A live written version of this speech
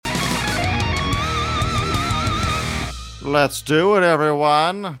Let's do it,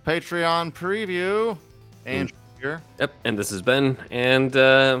 everyone. Patreon preview. And And here. yep, and this is Ben, and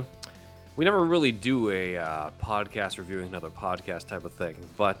we never really do a podcast reviewing another podcast type of thing,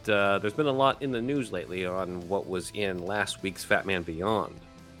 but there's been a lot in the news lately on what was in last week's Fat Man Beyond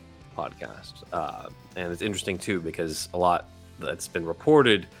podcast, and it's interesting too because a lot that's been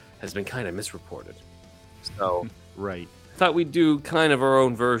reported has been kind of misreported. So Right. I thought we'd do kind of our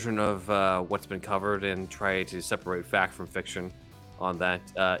own version of what's been covered and try to separate fact from fiction on that.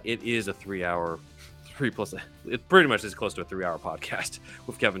 It is a 3 hour, it pretty much is close to a 3 hour podcast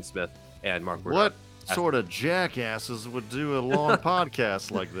with Kevin Smith and Mark Burdett. What sort of jackasses would do a long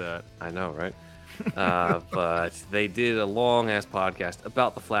podcast like that? I know, right? But they did a long ass podcast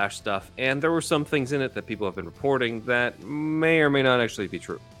about the Flash stuff, and there were some things in it that people have been reporting that may or may not actually be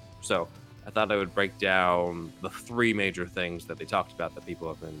true. So I thought I would break down the three major things that they talked about that people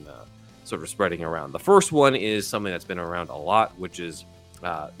have been sort of spreading around. The first one is something that's been around a lot, which is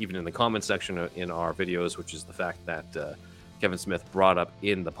even in the comment section in our videos, which is the fact that Kevin Smith brought up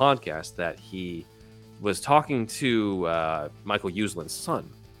in the podcast that he was talking to Michael Uslan's son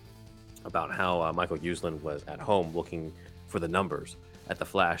about how Michael Uslan was at home looking for the numbers at the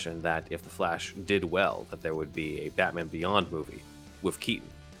Flash, and that if the Flash did well, that there would be a Batman Beyond movie with Keaton.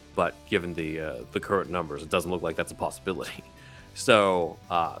 But given the current numbers, it doesn't look like that's a possibility. So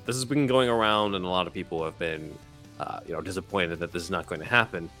this has been going around, and a lot of people have been, disappointed that this is not going to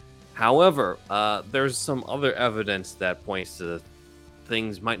happen. However, there's some other evidence that points to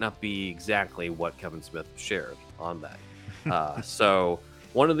things might not be exactly what Kevin Smith shared on that. So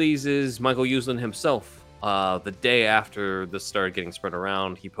one of these is Michael Uslan himself. The day after this started getting spread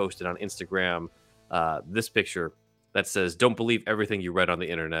around, he posted on Instagram this picture that says, "Don't believe everything you read on the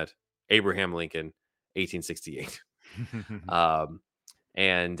internet. Abraham Lincoln, 1868."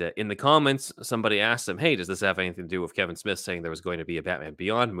 And in the comments, somebody asked him, "Hey, does this have anything to do with Kevin Smith saying there was going to be a Batman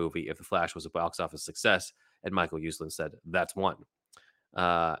Beyond movie if The Flash was a box office success?" And Michael Uslan said, "That's one."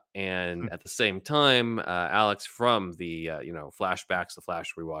 And at the same time, Alex from the Flashbacks, the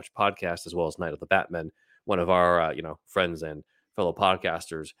Flash Rewatch podcast, as well as Night of the Batman, one of our friends and fellow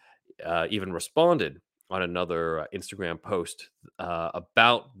podcasters, even responded on another Instagram post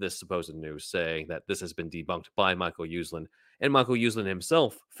about this supposed news, saying that this has been debunked by Michael Uslan, and Michael Uslan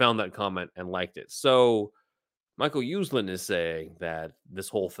himself found that comment and liked it. So Michael Uslan is saying that this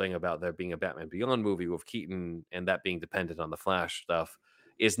whole thing about there being a Batman Beyond movie with Keaton and that being dependent on the Flash stuff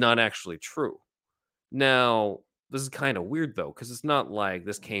is not actually true. Now, this is kind of weird though, because it's not like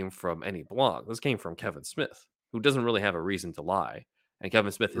this came from any blog. This came from Kevin Smith, who doesn't really have a reason to lie. And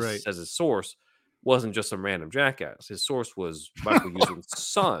Kevin Smith Right. says his source wasn't just some random jackass. His source was Michael Uslan's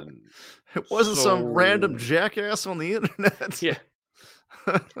son. It wasn't some random So, jackass on the internet. yeah.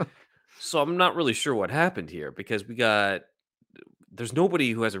 So I'm not really sure what happened here because there's nobody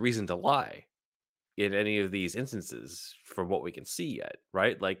who has a reason to lie in any of these instances from what we can see yet,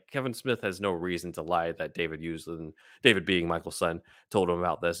 right? Like Kevin Smith has no reason to lie that David being Michael's son, told him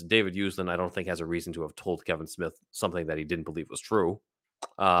about this. David Uslan, I don't think has a reason to have told Kevin Smith something that he didn't believe was true.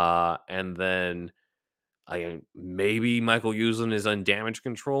 And then maybe Michael Uslan is on damage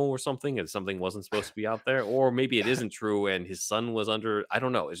control or something, and something wasn't supposed to be out there, or maybe it isn't true and his son was under. I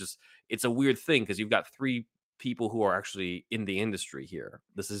don't know. It's a weird thing because you've got three people who are actually in the industry here.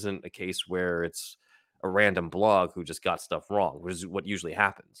 This isn't a case where it's a random blog who just got stuff wrong, which is what usually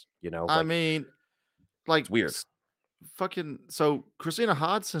happens. I mean, like, It's weird. fucking. So Christina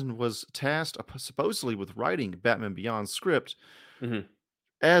Hodson was tasked supposedly with writing Batman Beyond script Hmm.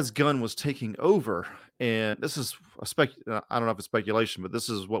 as Gunn was taking over. And this is I don't know if it's speculation, but this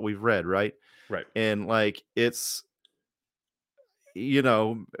is what we've read, right? Right. And like, it's, you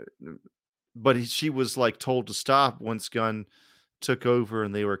know, but she was like told to stop once Gunn took over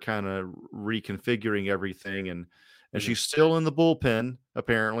and they were kind of reconfiguring everything, and Hmm. she's still in the bullpen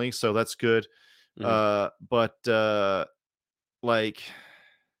apparently, so that's good. Hmm. But like,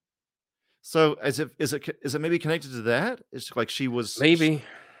 so is it maybe connected to that? It's like she was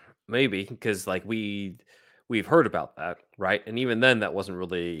Maybe because like we've heard about that, right? And even then, that wasn't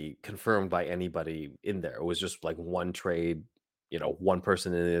really confirmed by anybody in there. It was just like one trade, one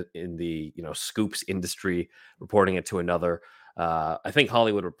person in the scoops industry reporting it to another. I think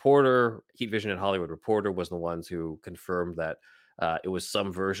Hollywood Reporter, Heat Vision and Hollywood Reporter was the ones who confirmed that it was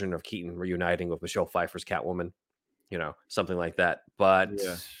some version of Keaton reuniting with Michelle Pfeiffer's Catwoman, something like that. But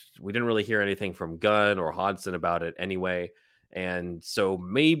yeah. we didn't really hear anything from Gunn or Hodson about it anyway. And so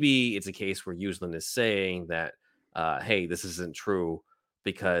maybe it's a case where Uslan is saying that, hey, this isn't true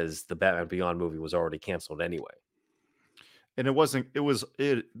because the Batman Beyond movie was already canceled anyway. And it wasn't it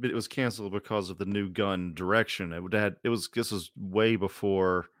was canceled because of the new Gun direction. It would had it was this was way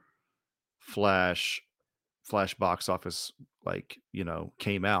before Flash Flash box office, like,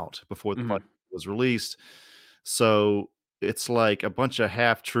 came out, before the Flash Mhm. was released. So, it's like a bunch of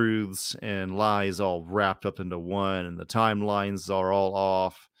half truths and lies all wrapped up into one, and the timelines are all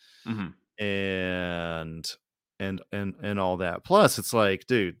off, Mhm. and and all that. Plus, it's like,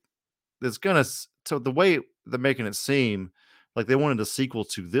 dude, it's gonna so the way they're making it seem like they wanted a sequel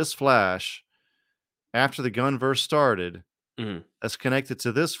to this Flash after the Gunverse started Mhm. that's connected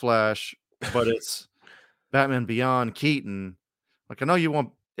to this Flash, but it's Batman Beyond Keaton. Like, I know you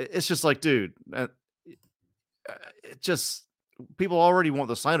want it's just like, dude, it just people already want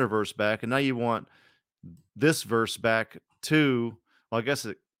the Snyderverse back, and now you want this verse back too. Well, I guess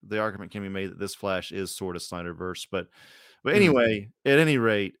the argument can be made that this Flash is sort of Snyderverse, but Mhm. anyway, at any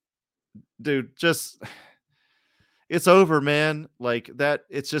rate, dude, just it's over, man. Like that,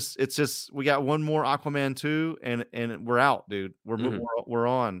 it's just we got one more Aquaman 2 and we're out, dude. Mhm. We're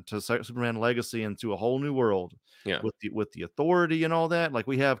on to Superman Legacy and to a whole new world Yeah. with the authority and all that. Like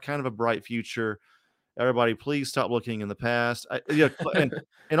we have kind of a bright future. Everybody, please stop looking in the past. Yeah,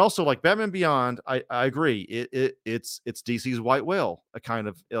 and also like Batman Beyond, I agree. It's DC's white whale, a kind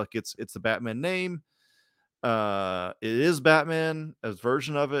of like it's the Batman name. It is Batman, as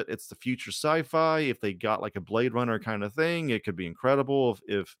version of it. It's the future sci-fi. If they got like a Blade Runner kind of thing, it could be incredible.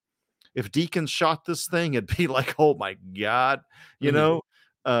 If Deakins shot this thing, it'd be like, oh my god, you Mhm.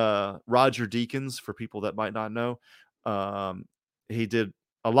 know. Roger Deakins, for people that might not know, um, he did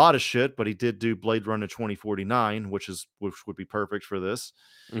a lot of shit, but he did do Blade Runner 2049, which would be perfect for this.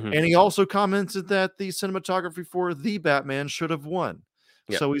 Mhm. And he also commented that the cinematography for The Batman should have won.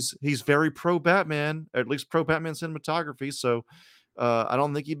 Yep. So he's very pro Batman, or at least pro Batman cinematography. So I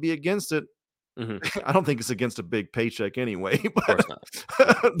don't think he'd be against it. Mhm. I don't think it's against a big paycheck anyway, Of course not.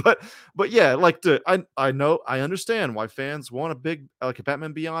 Yeah. but but yeah, like I know I understand why fans want a big like a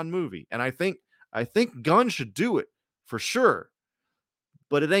Batman Beyond movie, and I think Gunn should do it for sure,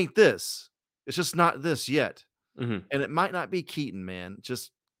 but it ain't this. It's just not this yet, Mhm. and it might not be Keaton, man.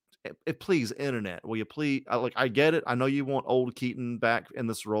 Just please, internet, will you please? Like I get it. I know you want old Keaton back in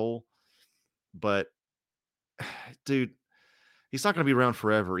this role, but dude, he's not gonna be around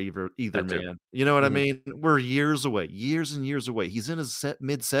forever either, That too. man. You know what I Mhm. mean? We're years away, years and years away. He's in his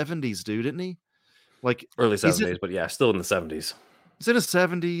mid-70s, dude, isn't he? Like, Early he's in 70s, but yeah, still in the 70s. he's in his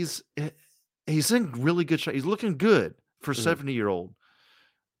 70s. He's in really good shape. He's looking good for Mhm. 70-year-old.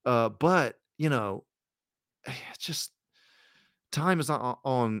 But, it's just time is not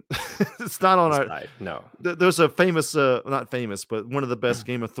on it's not on His our side. No. there's a famous, not famous, but one of the best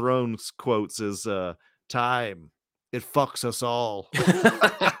Game of Thrones quotes is, "Time, it fucks us all."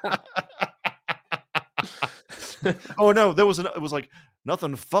 Oh, no, it was like,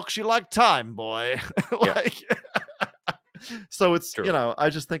 "Nothing fucks you like time, boy." Yeah. Like, so it's True. I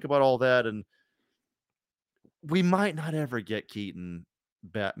just think about all that, and we might not ever get Keaton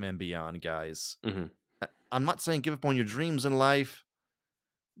Batman Beyond, guys. Mhm. I'm not saying give up on your dreams in life,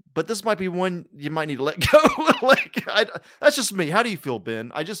 but this might be one you might need to let go. Like, that's just me. How do you feel,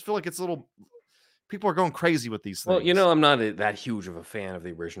 Ben? I just feel like it's a little people are going crazy with these Well, things. I'm not that huge of a fan of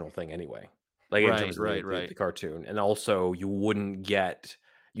the original thing anyway. Like in Right, terms of right, the right. cartoon, and also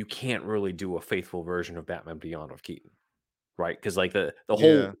you can't really do a faithful version of Batman Beyond with Keaton. Right, because like, the whole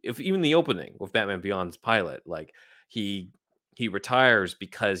Yeah, if even the opening with Batman Beyond's pilot, like, he he retires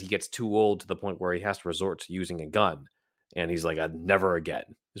because he gets too old to the point where he has to resort to using a gun, and he's like, "Never again,"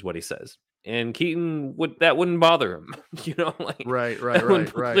 is what he says. And Keaton wouldn't bother him, like, right, right, that right,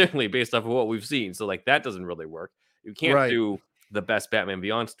 wouldn't right, clearly based off of what we've seen, so, like, that doesn't really work. You can't right, do the best Batman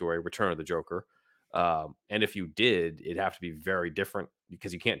Beyond story, Return of the Joker, and if you did, it'd have to be very different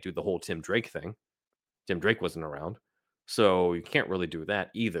because you can't do the whole Tim Drake thing. Tim Drake wasn't around. So you can't really do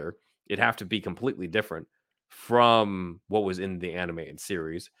that either. It'd have to be completely different from what was in the animated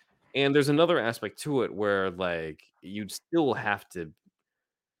series. And there's another aspect to it where like you'd still have to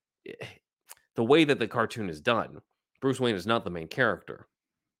the way that the cartoon is done, Bruce Wayne is not the main character.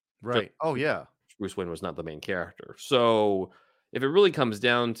 Just right. Oh, yeah. Bruce Wayne was not the main character. So if it really comes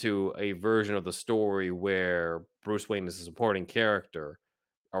down to a version of the story where Bruce Wayne is a supporting character,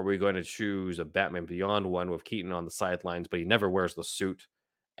 are we going to choose a Batman Beyond one with Keaton on the sidelines, but he never wears the suit,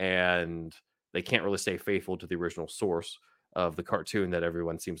 and they can't really stay faithful to the original source of the cartoon that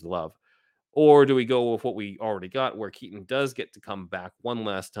everyone seems to love? Or do we go with what we already got, where Keaton does get to come back one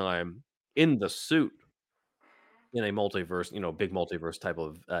last time in the suit in a multiverse, big multiverse type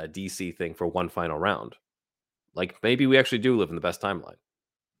of DC thing for one final round? Like maybe we actually do live in the best timeline.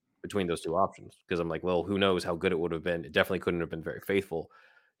 between those two options because I'm like, well, who knows how good it would have been. It definitely couldn't have been very faithful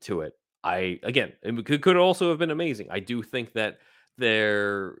to it. I again, it could also have been amazing. I do think that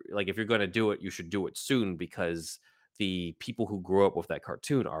they're like if you're going to do it, you should do it soon because the people who grew up with that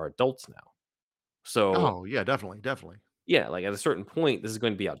cartoon are adults now. So Oh, yeah, definitely, definitely. yeah, like at a certain point, this is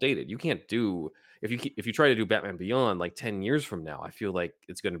going to be outdated. You can't do if you try to do Batman Beyond like 10 years from now. I feel like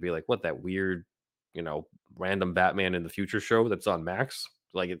it's going to be like what that weird, you know, random Batman in the future show that's on Max.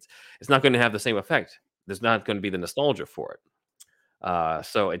 Like it's not going to have the same effect. There's not going to be the nostalgia for it.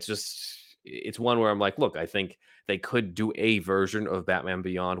 So it's one where I'm like, look, I think they could do a version of Batman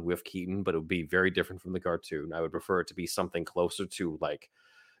Beyond with Keaton, but it would be very different from the cartoon. I would prefer it to be something closer to like,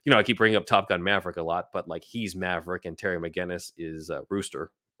 I keep bringing up Top Gun Maverick a lot, but like he's Maverick and Terry McGinnis is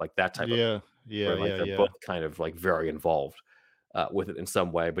Rooster, like that type of thing, Yeah, yeah, where like yeah, they're both yeah. kind of like very involved with it in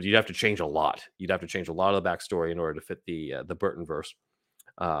some way. But you'd have to change a lot. You'd have to change a lot of the backstory in order to fit the Burton verse.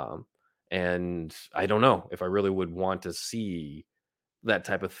 Um, and I don't know if I really would want to see that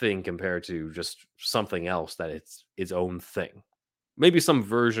type of thing compared to just something else that it's its own thing. Maybe some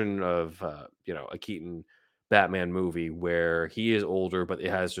version of a Keaton Batman movie where he is older, but it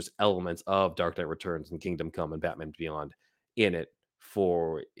has just elements of Dark Knight Returns and Kingdom Come and Batman Beyond in it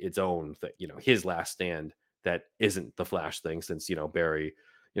for its own thing. His last stand that isn't the Flash thing, since Barry,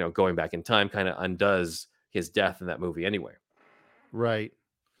 going back in time kind of undoes his death in that movie anyway. Right.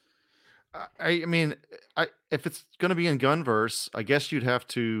 I mean, I if it's gonna be in Gunverse, I guess you'd have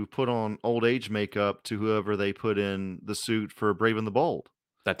to put on old age makeup to whoever they put in the suit for Brave and the Bold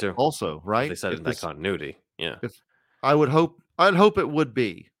That too, also, if they right? set it in that continuity. Yeah. If I'd hope it would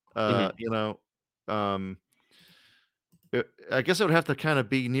be, Hmm. um, I guess it would have to kinda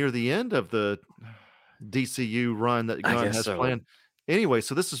be near the end of the DCU run that I Gunn guess has so. planned. Anyway,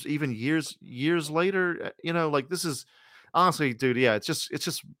 so this is even years later, like, this is honestly, dude, yeah, it's just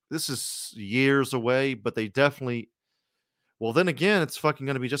this is years away, but they definitely well, then again, it's fucking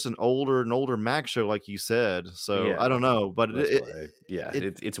gonna be just an older Mac show like you said, so I Yeah. don't know, but That's why, yeah,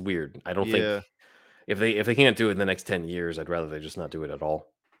 it it's weird. I don't think yeah. if they can't do it in the next 10 years, I'd rather they just not do it at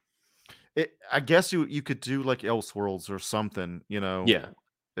all. I guess you could do, like, Elseworlds or something, Yeah, yeah,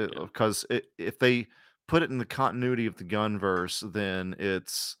 because if they put it in the continuity of the Gunverse, then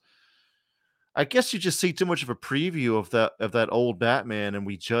it's I guess you just see too much of a preview of that old Batman, and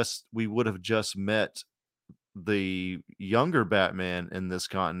we would have just met the younger Batman in this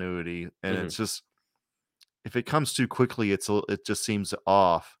continuity, and mhm. it's just if it comes too quickly, it just seems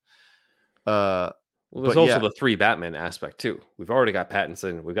off. Uh, Well, there's but also yeah, the 3 Batman aspect too. We've already got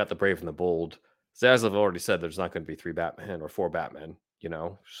Pattinson, we've got the Brave and the Bold. Zaslav already said there's not gonna be 3 Batman or 4 Batman,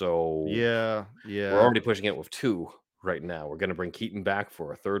 so yeah, we're yeah. already pushing it with 2 right now. We're gonna bring Keaton back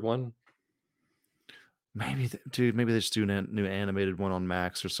for a 3rd one? Maybe, dude, maybe they just do a new animated one on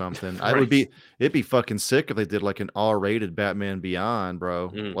Max or something. I would Right. be it'd be fucking sick if they did like an R-rated Batman Beyond,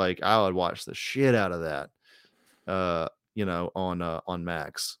 bro. Mhm. Like I would watch the shit out of that. On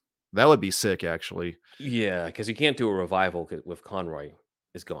Max. That would be sick, actually. Yeah, because you can't do a revival 'cause with Conroy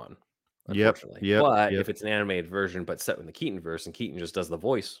is gone, Yep, unfortunately. yep, But yep. if it's an animated version, but set in the Keaton verse, and Keaton just does the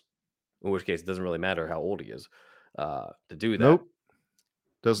voice, in which case it doesn't really matter how old he is, to do that, Nope,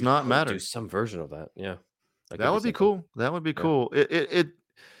 does you not could do matter. some version of that. Yeah, that That could be would be something. cool. That would be Yeah. cool.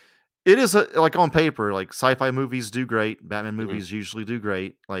 It is like on paper, like sci-fi movies do great. Batman Mhm, movies usually do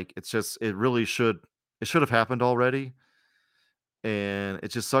great. Like it's just it should have happened already, and it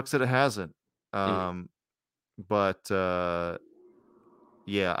just sucks that it hasn't. mhm. Um, but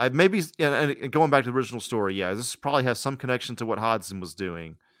yeah, I maybe and going back to the original story, yeah, this probably has some connection to what Hodgson was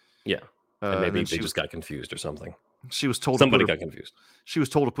doing. Yeah, and And maybe then they just got confused or something. she was told to put Somebody her got confused. she was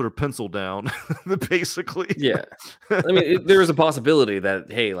told to put her pencil down, basically. Yeah. I mean, there is a possibility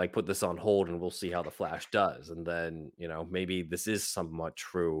that, hey, like, put this on hold and we'll see how the Flash does. And then, maybe this is somewhat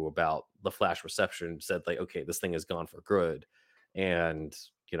true about the Flash reception. Said, like, okay, this thing is gone for good. And,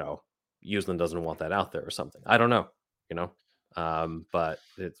 you know, Uslan doesn't want that out there or something. I don't know, you know. But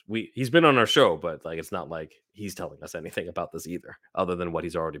he's been on our show, but like it's not like he's telling us anything about this either, other than what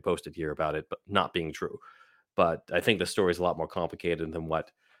he's already posted here about it, but not being true. But I think the story is a lot more complicated than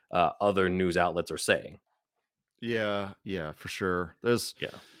what other news outlets are saying. Yeah, yeah, for sure. Yeah.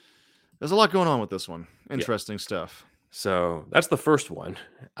 There's a lot going on with this one. Yeah. Interesting stuff. So that's the first one.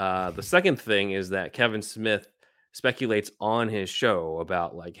 The second thing is that Kevin Smith speculates on his show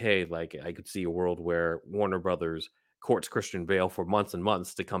about like, hey, like I could see a world where Warner Brothers courts Christian Bale for months and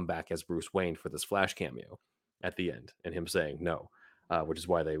months to come back as Bruce Wayne for this Flash cameo at the end, and him saying no, which is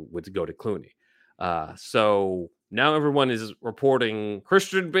why they would go to Clooney. So now everyone is reporting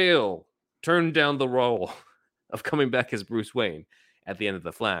Christian Bale turned down the role of coming back as Bruce Wayne. at the end of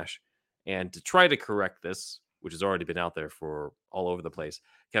The Flash. And to try to correct this, which has already been out there for all over the place,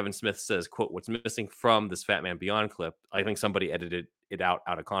 Kevin Smith says, quote, "What's missing from this Fat Man Beyond clip, I think somebody edited it out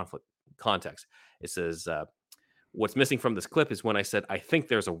of context. It says, what's missing from this clip is when I said, I think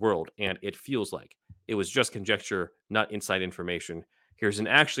there's a world, and it feels like it was just conjecture, not inside information. Here's an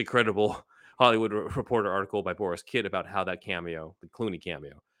actually credible Hollywood Reporter article by Boris Kidd about how that cameo, the Clooney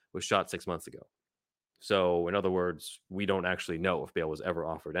cameo, was shot 6 months ago. So, in other words, we don't actually know if Bale was ever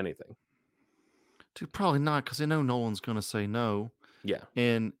offered anything. Dude, probably not, because they know Nolan's gonna say no, Yeah.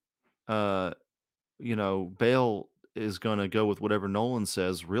 and, uh, Bale is gonna go with whatever Nolan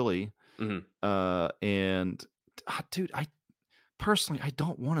says, really, Hmm. and, dude, personally, I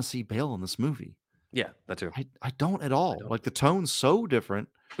don't wanna see Bale in this movie. Yeah, that too. I don't at I all. don't. Like, the tone's so different.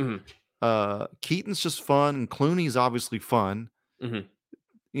 Hmm. Keaton's just fun, and Clooney's obviously fun. Hmm.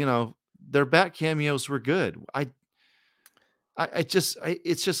 Their Bat cameos were good.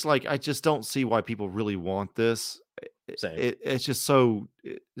 It's just like, I just don't see why people really want this. Same. It's just so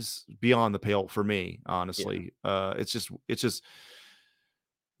it's beyond the pale for me, Yeah. honestly. It's just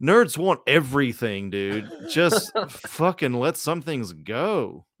nerds want everything, dude. Just fucking let some things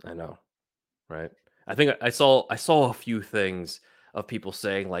go. I know. Right? I think I saw a few things of people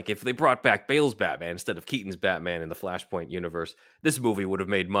saying like if they brought back Bale's Batman instead of Keaton's Batman in the Flashpoint universe, this movie would have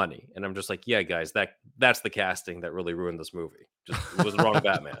made money. And I'm just like, yeah, guys, that's the casting that really ruined this movie. Just it was the wrong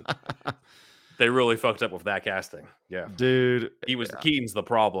Batman. They really fucked up with that casting. Yeah. Dude, He was the Keaton's the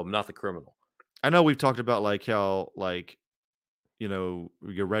problem, not the criminal. I know we've talked about, like, how, like, your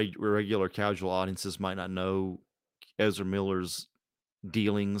regular casual audiences might not know Ezra Miller's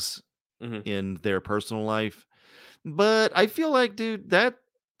dealings Hmm. in their personal life, but I feel like, dude, that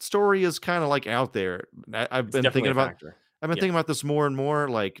story is kinda, like, out there. It's definitely a factor. I've been Yeah. thinking about this more and more,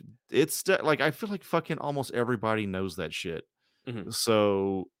 like, like, I feel like fucking almost everybody knows that shit. Hmm.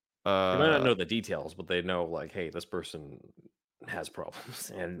 So, They might not uh know the details, but they know like, hey, this person has problems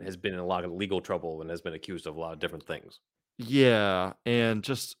and has been in a lot of legal trouble and has been accused of a lot of different things. yeah, and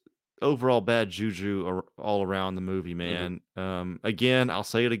just overall bad juju all around the movie, Hmm. man. Again, I'll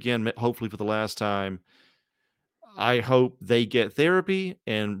say it again, hopefully for the last time. I hope they get therapy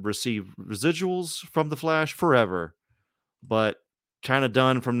and receive residuals from the Flash forever, but kind of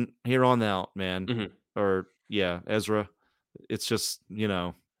done from here on out, man. Hmm. Or yeah, Ezra. It's just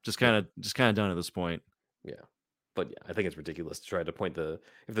Yeah. just kind of done at this point. Yeah. But yeah, I think it's ridiculous to try to point the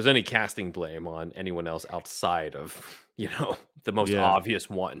if there's any casting blame on anyone else outside of, the most Yeah, obvious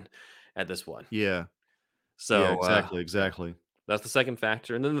one at this one. yeah, yeah. So, Exactly, yeah, exactly. that's the second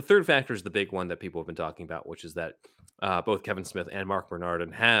factor. And then the third factor is the big one that people have been talking about, which is that both Kevin Smith and Mark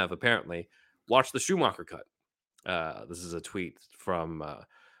Bernardin have apparently watched the Schumacher cut. This is a tweet from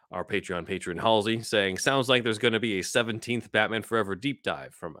our Patreon patron Halsey saying, "Sounds like there's going to be a 17th Batman Forever deep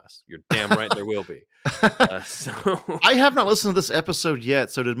dive from us." You're damn right there will be. So I have not listened to this episode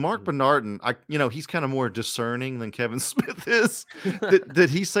yet. So did Mark Bernardin? He's kind of more discerning than Kevin Smith is. Did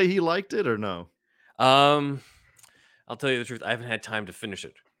he say he liked it or no? um, I'll tell you the truth. I haven't had time to finish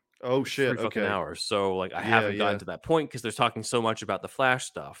it. Oh It's shit. 3 fucking Okay. hours. So, like, I Yeah. haven't gotten Yeah. to that point because 'cause they're talking so much about the Flash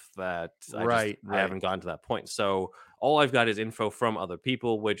stuff that Right. I Right. haven't gotten to that point. So, all I've got is info from other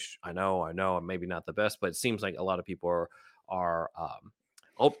people, which I know, I'm maybe not the best, but it seems like a lot of people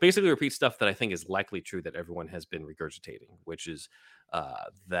basically repeat stuff that I think is likely true that everyone has been regurgitating, which is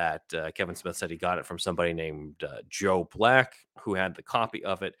that Kevin Smith said he got it from somebody named Joe Black, who had the copy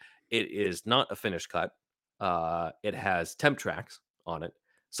of it. It is not a finished cut. It has temp tracks on it,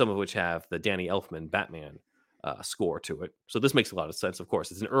 some of which have the Danny Elfman Batman score to it. So this makes a lot of sense. Of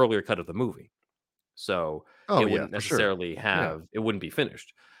course, it's an earlier cut of the movie, so Oh it yeah, wouldn't for sure. necessarily Yeah. have it wouldn't be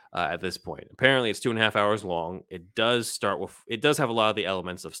finished at this point. Apparently, it's 2.5 hours long. It does have a lot of the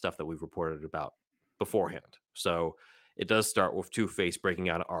elements of stuff that we've reported about beforehand. So it does start with Two Face breaking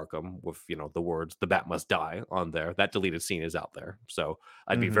out of Arkham with the words "the Bat must die" on there. That deleted scene is out there, so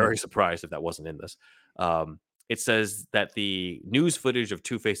I'd be Hmm. very surprised if that wasn't in this. Um, it says that the news footage of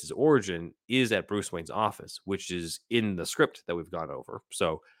Two Face's origin is at Bruce Wayne's office, which is in the script that we've gone over.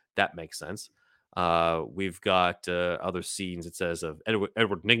 So that makes sense. We've got other scenes. It says of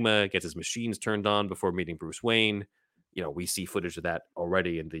Edward Nigma gets his machines turned on before meeting Bruce Wayne. We see footage of that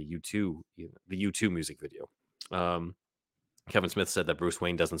already in the U2 music video. Um, Kevin Smith said that Bruce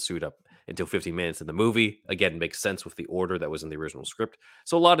Wayne doesn't suit up until 15 minutes in the movie. Again, makes sense with the order that was in the original script.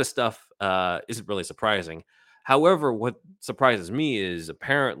 So a lot of stuff isn't really surprising. However, what surprises me is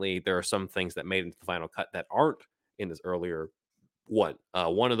apparently there are some things that made it into the final cut that aren't in this earlier one.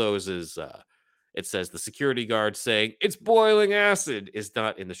 One of those is it says the security guard saying it's boiling acid is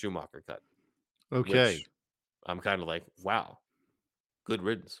not in the Schumacher cut, Okay. which I'm kind of like, wow. good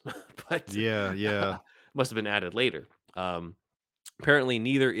riddance. But Yeah, yeah. must have been added later. Um, Apparently,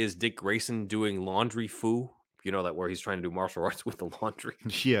 neither is Dick Grayson doing laundry foo. You know that where he's trying to do martial arts with the laundry.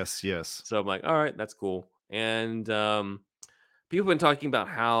 Yes, yes. So I'm like, all right, that's cool. And people have been talking about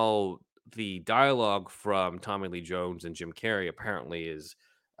how the dialogue from Tommy Lee Jones and Jim Carrey apparently is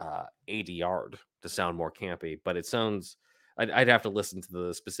ADR'd to sound more campy, but it sounds. I'd have to listen to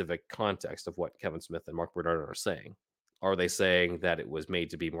the specific context of what Kevin Smith and Mark Bernardin are saying. Are they saying that it was made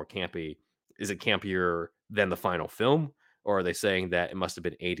to be more campy? Is it campier than the final film, or are they saying that it must have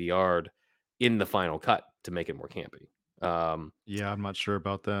been ADR'd in the final cut to make it more campy? Um, Yeah, I'm not sure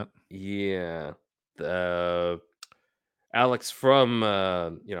about that. yeah, the Alex from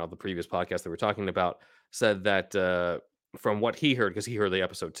the previous podcast that we're talking about said that from what he heard, because he heard the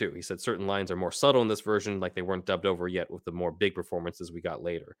episode too, he said certain lines are more subtle in this version, like they weren't dubbed over yet with the more big performances we got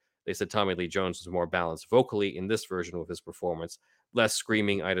later. They said Tommy Lee Jones was more balanced vocally in this version with his performance, less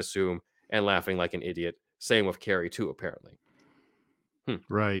screaming, I'd assume, and laughing like an idiot. Same with Carrie too, apparently. Hmm,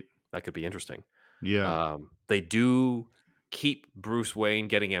 Right. that could be interesting. Yeah. They do keep Bruce Wayne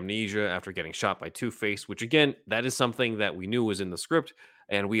getting amnesia after getting shot by Two Face, which again, that is something that we knew was in the script,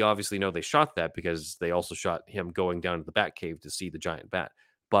 and we obviously know they shot that because they also shot him going down to the Batcave to see the giant bat.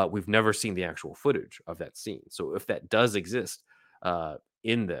 But we've never seen the actual footage of that scene. So if that does exist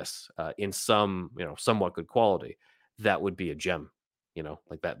in this, in some somewhat good quality, that would be a gem.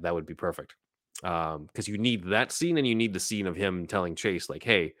 Like that would be perfect. Because you need that scene and you need the scene of him telling Chase, like,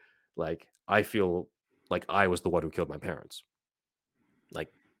 hey, like, I feel like I was the one who killed my parents.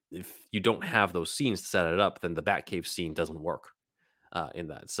 Like, if you don't have those scenes to set it up, then the Batcave scene doesn't work in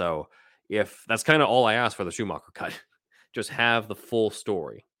that. So, if that's kind of all I ask for the Schumacher cut, just have the full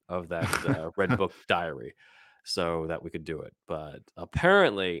story of that Red Book diary so that we could do it. But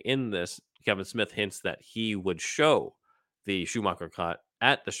apparently, in this, Kevin Smith hints that he would show the Schumacher cut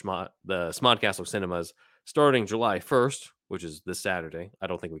at the Smodcastle cinemas starting July 1st, which is this Saturday. I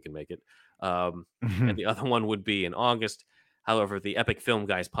don't think we can make it. And the other one would be in August. However, the Epic Film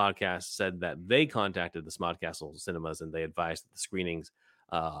Guys podcast said that they contacted the Smodcastle cinemas and they advised that the screenings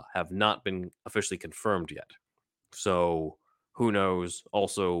have not been officially confirmed yet. So who knows?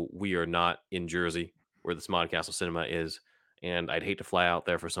 Also, we are not in Jersey where the Smodcastle cinema is, and I'd hate to fly out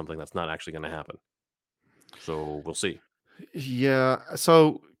there for something that's not actually going to happen. So we'll see. Yeah.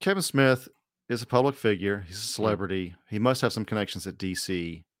 So Kevin Smith is a public figure. He's a Mm, celebrity. He must have some connections at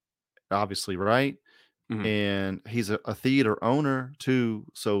DC, obviously, right? mhm, And he's a theater owner too.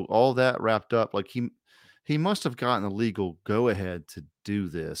 So all that wrapped up, like he must have gotten a legal go ahead to do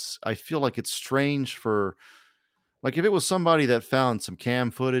this. I feel like it's strange for like if it was somebody that found some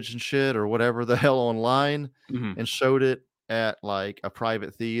cam footage and shit or whatever the hell online mhm, and showed it at like a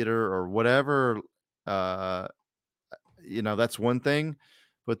private theater or whatever, uh, that's one thing.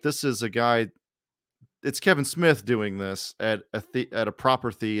 But this is a guy. It's Kevin Smith doing this at at a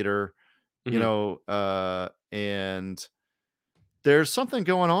proper theater, mhm, and there's something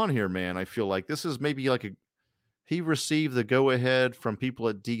going on here, man. I feel like this is maybe like a he received the go ahead from people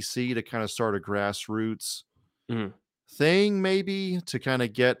at DC to kind of start a grassroots mhm, thing, maybe to kind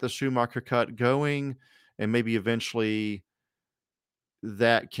of get the Schumacher cut going, and maybe eventually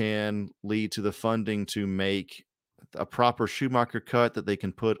that can lead to the funding to make a proper Schumacher cut that they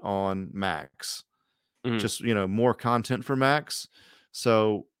can put on Max. mhm. Just more content for Max.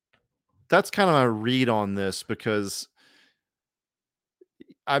 So that's kind of my read on this because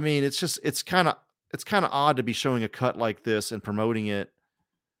I mean it's kind of odd to be showing a cut like this and promoting it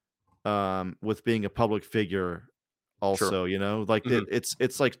with being a public figure Sure. also, like Mhm,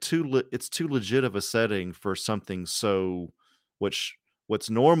 it's like it's too legit of a setting for something so which what's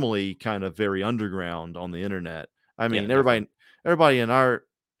normally kind of very underground on the internet. I yeah, mean, definitely. everybody in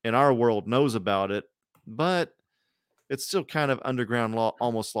our world knows about it, but it's still kind of underground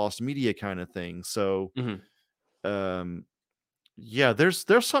almost lost media kind of thing. So, Mhm, um yeah, there's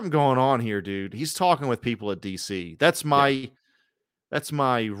something going on here, dude. He's talking with people at DC. yeah. That's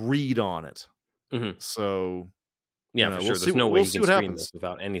my read on it. Mhm. So, Yeah, for we'll sure. see There's no way we'll he see can what screen happens. this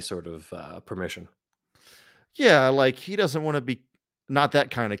without any sort of permission. Yeah, like he doesn't want to be not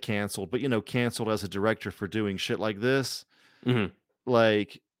that kind of canceled, but canceled as a director for doing shit like this. Mhm,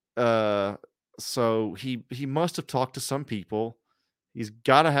 Like uh so he must have talked to some people. He's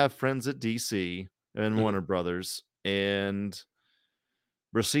got to have friends at DC and mhm, Warner Brothers and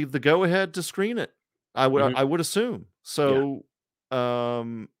received the go ahead to screen it. I would mhm. I would assume. Yeah, So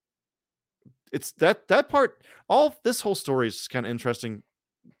um it's that part all this whole story is kind of interesting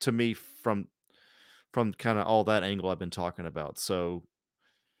to me from kind of all that angle I've been talking about. So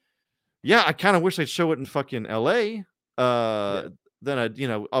yeah, I kind of wish they'd show it in fucking LA. yeah.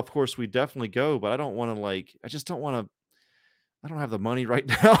 then of course we definitely go, but I don't want to I just don't want to. I don't have the money right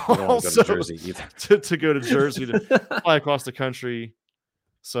now You don't want to go to also Jersey either. to go to Jersey to fly across the country.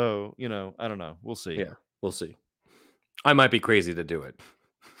 So, I don't know. We'll see. Yeah, we'll see. I might be crazy to do it.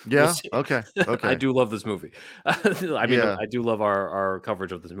 We'll Yeah. see. Okay. I Okay. do love this movie. I mean, Yeah. I do love our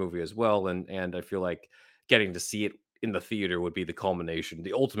coverage of this movie as well, and I feel like getting to see it in the theater would be the culmination,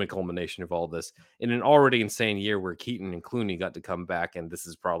 the ultimate culmination of all this in an already insane year where Keaton and Clooney got to come back, and this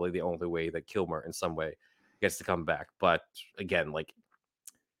is probably the only way that Kilmer, in some way, gets to come back. But again, like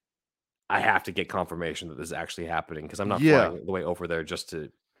I have to get confirmation that this is actually happening because I'm not Yeah. flying the way over there just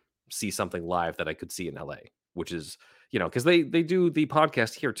to see something live that I could see in LA, which is, because they do the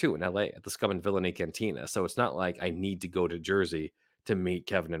podcast here too in LA at the Scum and Villainy Cantina. So it's not like I need to go to Jersey to meet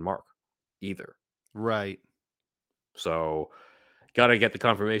Kevin and Mark either. Right. So gotta get the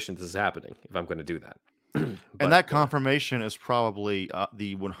confirmation this is happening if I'm going to do that. And But that confirmation is probably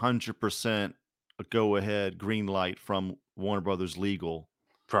the 100% go ahead green light from Warner Brothers Legal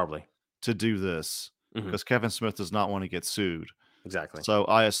probably. to do this Mhm, because Kevin Smith does not want to get sued. exactly. So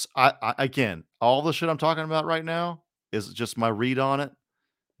again, all the shit I'm talking about right now is just my read on it.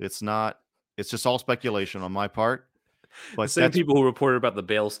 It's not. It's just all speculation on my part. The But same that's people who reported about the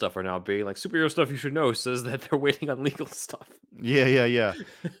bail stuff are now being like superhero stuff you should know says that they're waiting on legal stuff. yeah, yeah, yeah.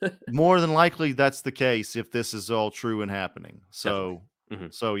 More than likely, that's the case if this is all true and happening. Definitely. So, Hmm.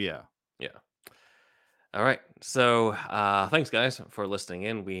 so yeah. Yeah. All right. So thanks, guys, for listening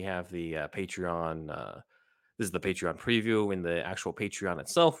in. We have the Patreon. This is the Patreon preview. In the actual Patreon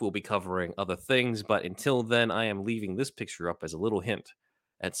itself, we'll be covering other things. But until then, I am leaving this picture up as a little hint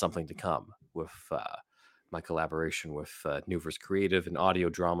at something to come with my collaboration with Newverse Creative, an audio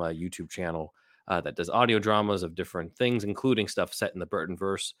drama YouTube channel that does audio dramas of different things, including stuff set in the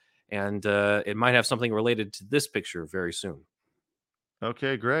Burtonverse. And it might have something related to this picture very soon.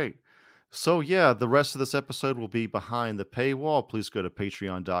 Okay, great. So yeah, the rest of this episode will be behind the paywall. Please go to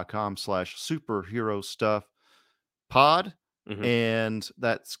patreon.com/superhero stuff pod. Hmm. And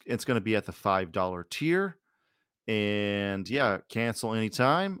it's going to be at the $5 tier. And yeah, cancel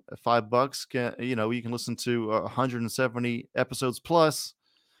anytime. $5 you can listen to 170 episodes plus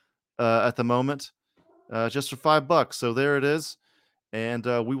at the moment, just for $5. So there it is. And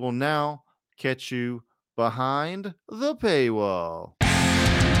we will now catch you behind the paywall.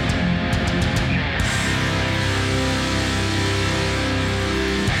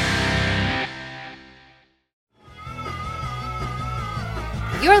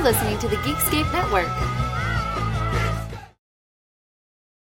 You're listening to the Geekscape Network.